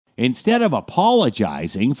Instead of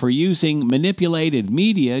apologizing for using manipulated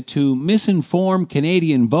media to misinform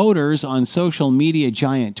Canadian voters on social media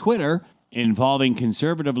giant Twitter involving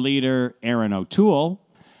Conservative leader Erin O'Toole,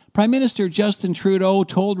 Prime Minister Justin Trudeau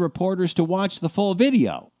told reporters to watch the full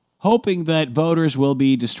video, hoping that voters will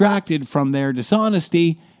be distracted from their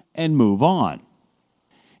dishonesty and move on.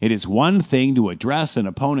 It is one thing to address an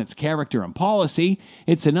opponent's character and policy.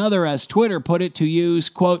 It's another, as Twitter put it, to use,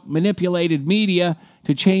 quote, manipulated media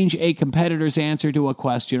to change a competitor's answer to a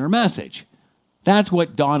question or message. That's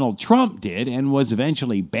what Donald Trump did and was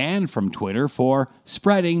eventually banned from Twitter for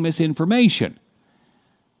spreading misinformation.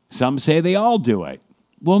 Some say they all do it.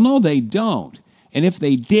 Well, no, they don't. And if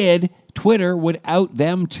they did, Twitter would out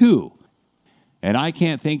them too. And I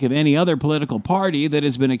can't think of any other political party that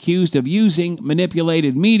has been accused of using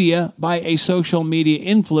manipulated media by a social media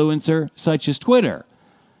influencer such as Twitter.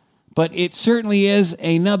 But it certainly is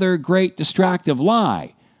another great distractive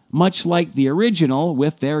lie, much like the original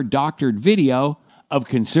with their doctored video of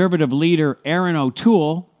Conservative leader Erin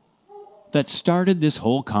O'Toole that started this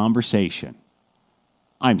whole conversation.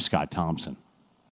 I'm Scott Thompson.